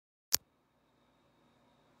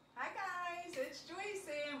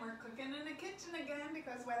cooking in the kitchen again,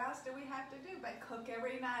 because what else do we have to do but cook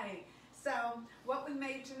every night? So what we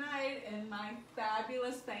made tonight in my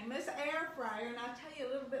fabulous, famous air fryer, and I'll tell you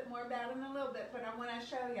a little bit more about it in a little bit, but I want to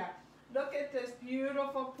show you. Look at this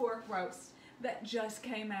beautiful pork roast that just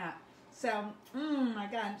came out. So, my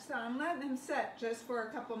God, so I'm letting him sit just for a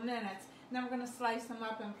couple minutes. Then we're going to slice him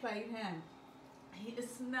up and plate him. He is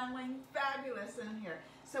smelling fabulous in here.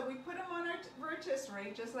 So we put him on our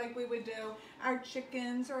rotisserie, just like we would do our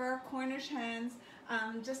chickens or our Cornish hens.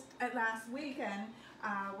 Just last weekend,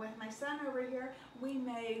 with my son over here, we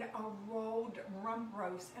made a rolled rump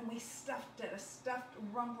roast, and we stuffed it, a stuffed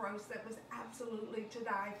rump roast that was absolutely to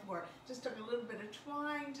die for. Just took a little bit of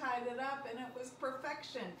twine, tied it up, and it was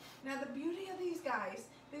perfection. Now the beauty of these guys,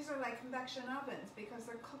 these are like convection ovens, because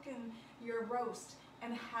they're cooking your roast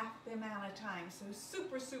in half the amount of time. So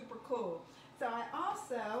super, super cool.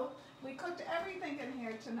 So we cooked everything in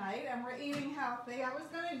here tonight, and we're eating healthy. I was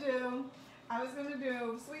gonna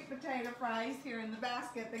do sweet potato fries here in the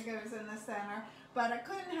basket that goes in the center, but I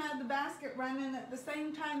couldn't have the basket running at the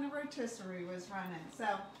same time the rotisserie was running. So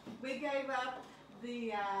we gave up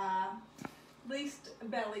the least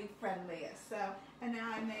belly friendliest. So, and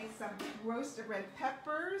now I made some roasted red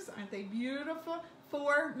peppers. Aren't they beautiful?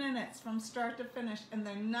 4 minutes from start to finish, and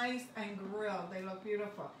they're nice and grilled. They look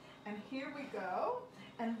beautiful. And here we go.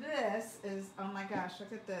 And this is, oh my gosh,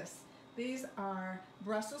 look at this. These are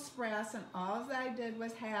Brussels sprouts, and all that I did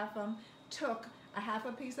was half them. Took a half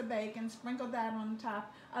a piece of bacon, sprinkled that on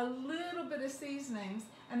top, a little bit of seasonings,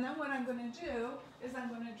 and then what I'm going to do is I'm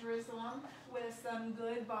going to drizzle them with some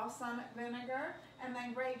good balsamic vinegar, and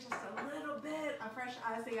then grate just a little bit of fresh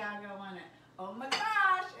Asiago on it. Oh my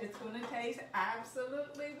gosh, it's going to taste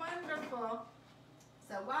absolutely wonderful.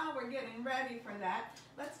 So while we're getting ready for that,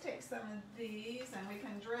 let's take some of these and we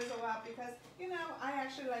can drizzle up, because, you know, I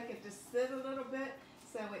actually like it to sit a little bit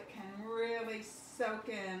so it can really soak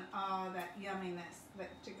in all that yumminess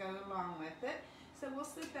to go along with it. So we'll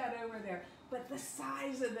sit that over there. But the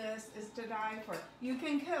size of this is to die for. You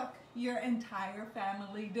can cook your entire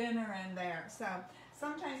family dinner in there. So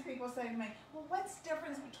sometimes people say to me, well, what's the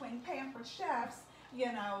difference between pampered chefs,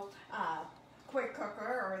 you know, quick cooker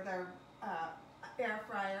or their air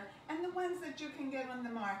fryer, and the ones that you can get on the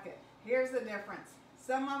market? Here's the difference.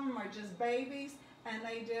 Some of them are just babies, and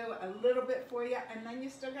they do a little bit for you, and then you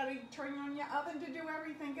still got to turn on your oven to do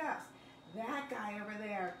everything else. That guy over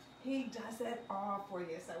there, he does it all for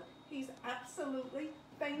you. So he's absolutely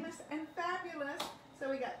famous and fabulous. So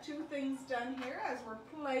we got 2 things done here as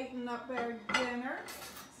we're plating up our dinner.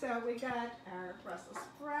 So we got our Brussels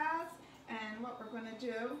sprouts, and what we're going to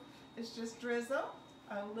do is just drizzle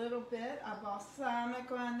a little bit of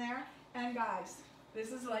balsamic on there. And guys,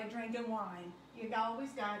 this is like drinking wine. You always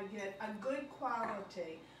got to get a good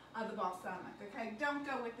quality of the balsamic, okay? Don't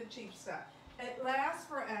go with the cheap stuff. It lasts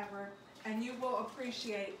forever, and you will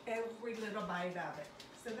appreciate every little bite of it.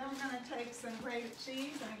 So then we're going to take some grated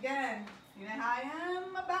cheese, and again, you know how I am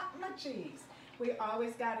about my cheese. We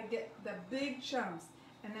always got to get the big chunks,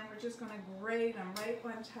 and then we're just going to grate them right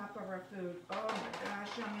on top of our food. Oh my gosh,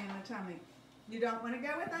 yummy in the tummy. You don't want to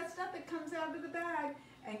go with that stuff that comes out of the bag.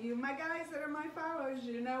 And you, my guys that are my followers,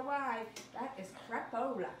 you know why. That is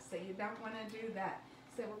crapola, so you don't want to do that.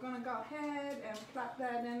 So we're going to go ahead and plop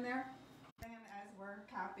that in there as we're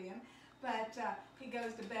copying. But he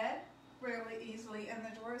goes to bed really easily in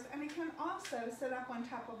the drawers, and he can also sit up on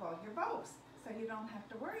top of all your bowls, so you don't have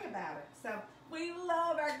to worry about it. So we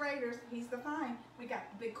love our graters. He's the fine. We got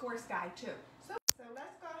the big coarse guy too. So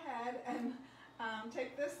let's go ahead and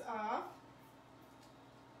take this off.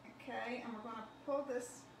 Okay, and we're going to pull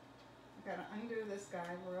this. I've got to undo this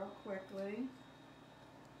guy real quickly.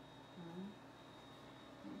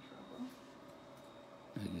 In trouble.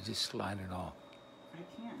 You just slide it off. I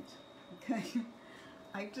can't. Okay.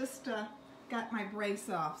 I just got my brace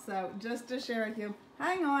off, so just to share with you.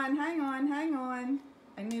 Hang on, hang on, hang on.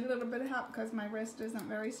 I need a little bit of help because my wrist isn't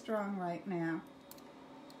very strong right now.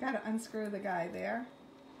 Got to unscrew the guy there.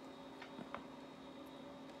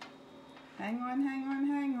 Hang on, hang on,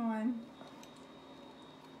 hang on.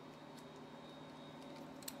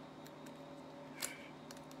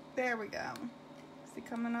 There we go. Is he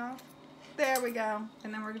coming off? There we go.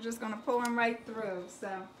 And then we're just going to pull him right through. So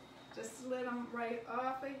just slid him right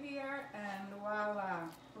off of here, and voila.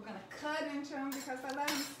 We're going to cut into him because I let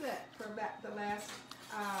him sit for about the last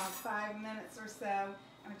 5 minutes or so.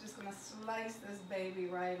 I'm just going to slice this baby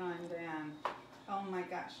right on down. Oh my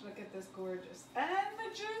gosh, look at this gorgeous. And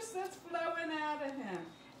the juice that's flowing out of him.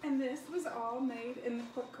 And this was all made in the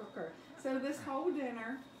quick cooker. So this whole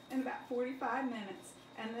dinner in about 45 minutes.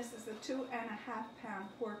 And this is a 2.5 pound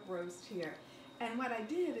pork roast here. And what I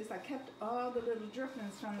did is I kept all the little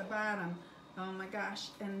drippings from the bottom. Oh my gosh,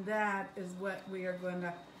 and that is what we are going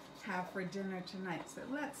to have for dinner tonight. So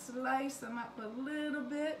let's slice them up a little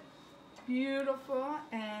bit. Beautiful,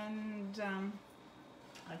 and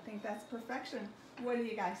I think that's perfection. What do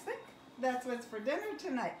you guys think? That's what's for dinner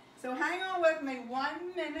tonight. So hang on with me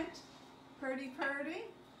 1 minute. Pretty.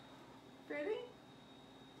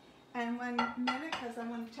 And 1 minute, because I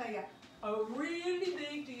want to tell you a really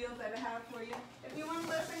big deal that I have for you. If you want to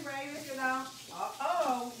listen, great. If you don't,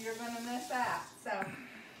 you're going to miss out. So,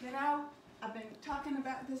 you know, I've been talking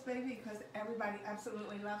about this baby because everybody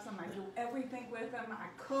absolutely loves them. I do everything with them. I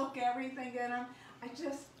cook everything in them. I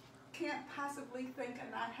just can't possibly think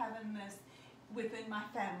of not having this within my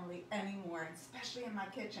family anymore, especially in my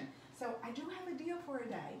kitchen. So I do have a deal for a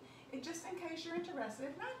day. Just in case you're interested.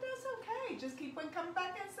 If not, that's okay. Just keep on coming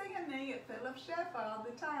back and seeing me at Phillips Chef all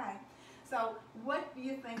the time. So what do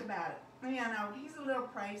you think about it? You know, he's a little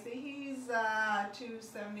pricey. He's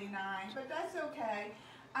 $2.79, but that's okay.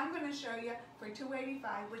 I'm going to show you for $2.85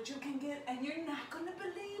 what you can get, and you're not going to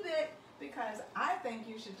believe it, because I think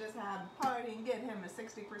you should just have a party and get him a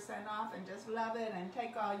 60% off and just love it and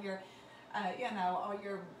take all your all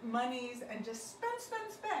your monies and just spend,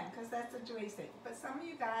 because that's what Joyce said. But some of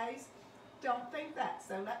you guys don't think that.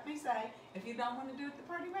 So let me say, if you don't want to do it the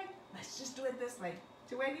party way, let's just do it this way.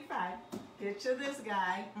 $2.85. Get you this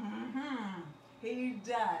guy. He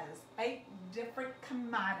does 8 different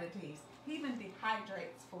commodities. He even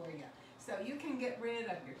dehydrates for you. So you can get rid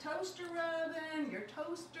of your toaster oven, your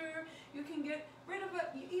toaster. You can get rid of it,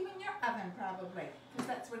 even your oven probably, because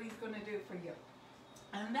that's what he's going to do for you.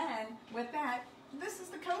 And then with that, this is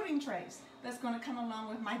the coating trays that's going to come along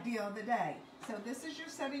with my deal of the day. So this is your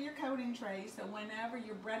set of your coating trays. So whenever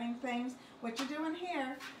you're breading things, what you're doing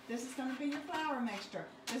here, this is going to be your flour mixture.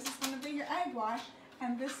 This is going to be your egg wash,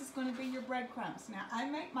 and this is going to be your breadcrumbs. Now I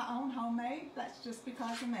make my own homemade. That's just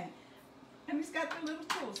because of me. And it's got the little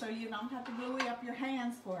tool, so you don't have to gluey up your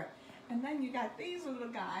hands for it. And then you got these little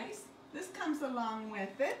guys. This comes along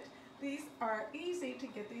with it. These are easy to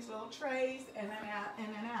get, these little trays in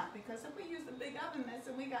and out, because if we use a big oven mitts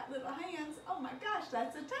and we got little hands, oh my gosh,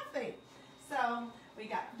 that's a toughie. So we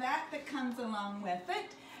got that comes along with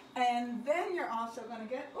it. And then you're also going to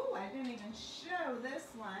get, I didn't even show this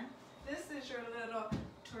one. This is your little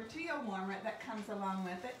tortilla warmer that comes along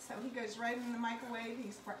with it. So he goes right in the microwave.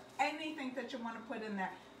 He's for anything that you want to put in there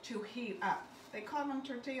to heat up. They call them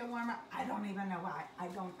tortilla warmer. I don't even know why. I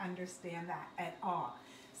don't understand that at all.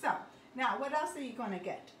 So, now what else are you going to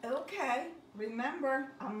get? Okay, remember,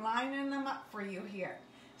 I'm lining them up for you here.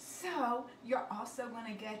 So, you're also going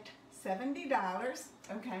to get $70,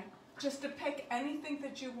 okay, just to pick anything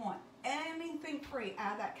that you want. Anything free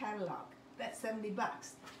out of that catalog. That's $70.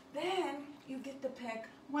 Then, you get to pick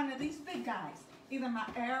one of these big guys. Either my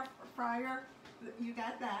air fryer, you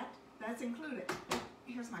got that, that's included.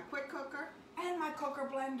 Here's my quick cooker and my cooker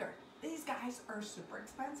blender. These guys are super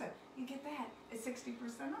expensive. You get that at 60%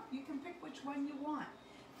 off. You can pick which one you want.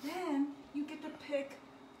 Then you get to pick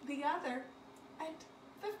the other at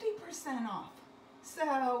 50% off.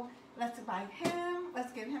 So let's buy him.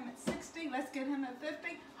 Let's get him at 60. Let's get him at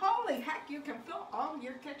 50. Holy heck, you can fill all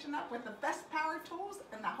your kitchen up with the best power tools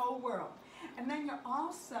in the whole world. And then you're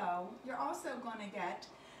also going to get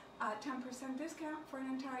a 10% discount for an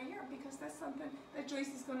entire year, because that's something that Joyce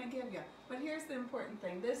is going to give you. But here's the important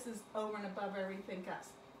thing. This is over and above everything else.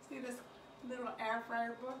 See this little air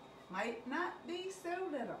fryer book? Might not be so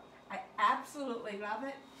little. I absolutely love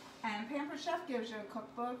it. And Pampered Chef gives you a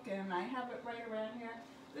cookbook, and I have it right around here.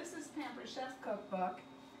 This is Pampered Chef's cookbook.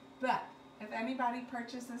 But if anybody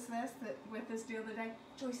purchases this with this deal today,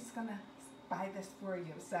 Joyce is going to buy this for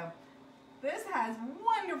you. So this has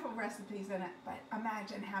wonderful recipes in it, but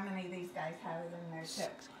imagine how many of these guys have it in their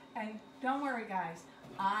tips. And don't worry, guys,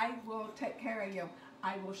 I will take care of you.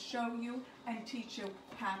 I will show you and teach you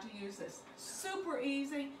how to use this. Super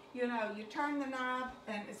easy. You know, you turn the knob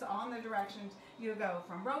and it's on the directions. You go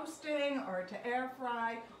from roasting or to air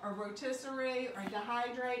fry or rotisserie or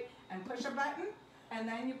dehydrate and push a button, and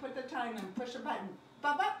then you put the time in, push a button.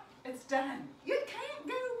 Bop, it's done. You can't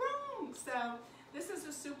go wrong. So this is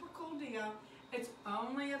a super cool deal. It's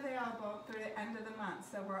only available through the end of the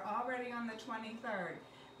month. So we're already on the 23rd.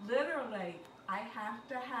 Literally, I have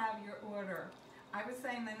to have your order. I would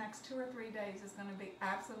say in the next 2 or 3 days is going to be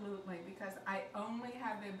absolutely, because I only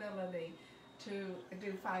have the ability to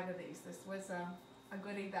do 5 of these. This was a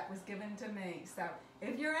goodie that was given to me. So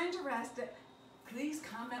if you're interested, please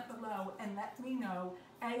comment below and let me know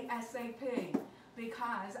ASAP,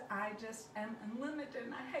 because I just am unlimited,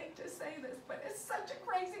 and I hate to say this, but it's such a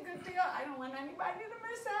crazy good deal. I don't want anybody to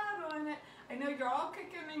miss out on it. I know you're all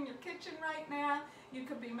cooking in your kitchen right now. You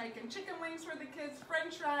could be making chicken wings for the kids,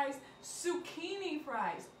 french fries, zucchini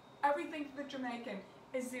fries. Everything that you're making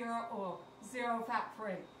is zero oil, zero fat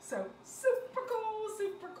free. So super cool,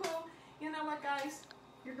 super cool. You know what, guys?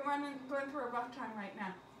 You're going through a rough time right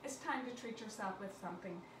now. It's time to treat yourself with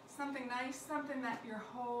something nice, something that your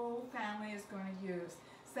whole family is going to use.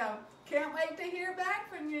 So can't wait to hear back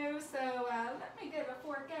from you. So let me get a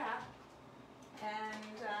fork out.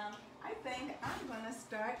 And I think I'm going to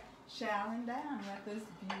start chowing down with this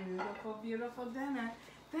beautiful, beautiful dinner.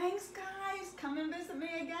 Thanks, guys. Come and visit me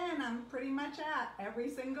again. I'm pretty much out every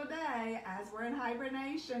single day as we're in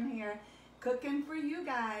hibernation here, cooking for you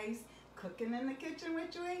guys, cooking in the kitchen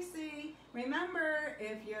with Joycey. Remember,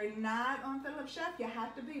 if you're not on Philip's Chef, you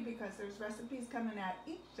have to be, because there's recipes coming out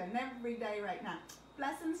each and every day right now.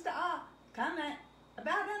 Blessings to all. Comment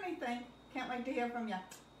about anything. Can't wait to hear from you.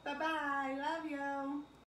 Bye-bye. Love you.